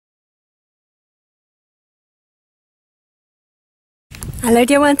Hello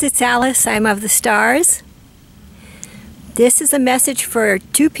dear ones, it's Alice. I'm of the stars. This is a message for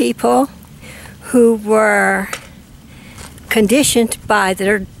two people who were conditioned by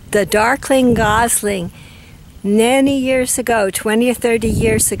the darkling gosling many years ago, 20 or 30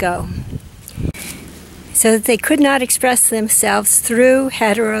 years ago, so that they could not express themselves through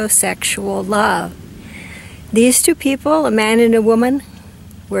heterosexual love. These two people, a man and a woman,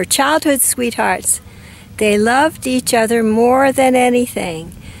 were childhood sweethearts. They loved each other more than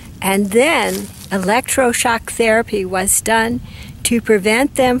anything. And then electroshock therapy was done to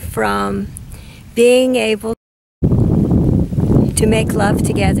prevent them from being able to make love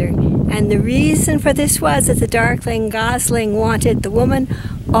together. And the reason for this was that the darkling gosling wanted the woman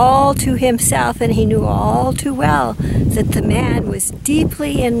all to himself, and he knew all too well that the man was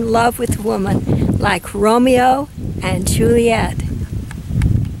deeply in love with the woman, like Romeo and Juliet.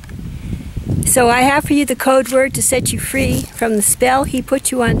 So I have for you the code word to set you free from the spell he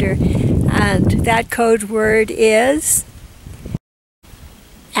put you under. And that code word is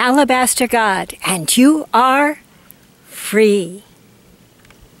Alabaster God. And you are free.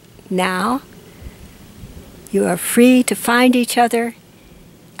 Now, you are free to find each other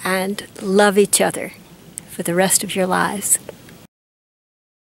and love each other for the rest of your lives.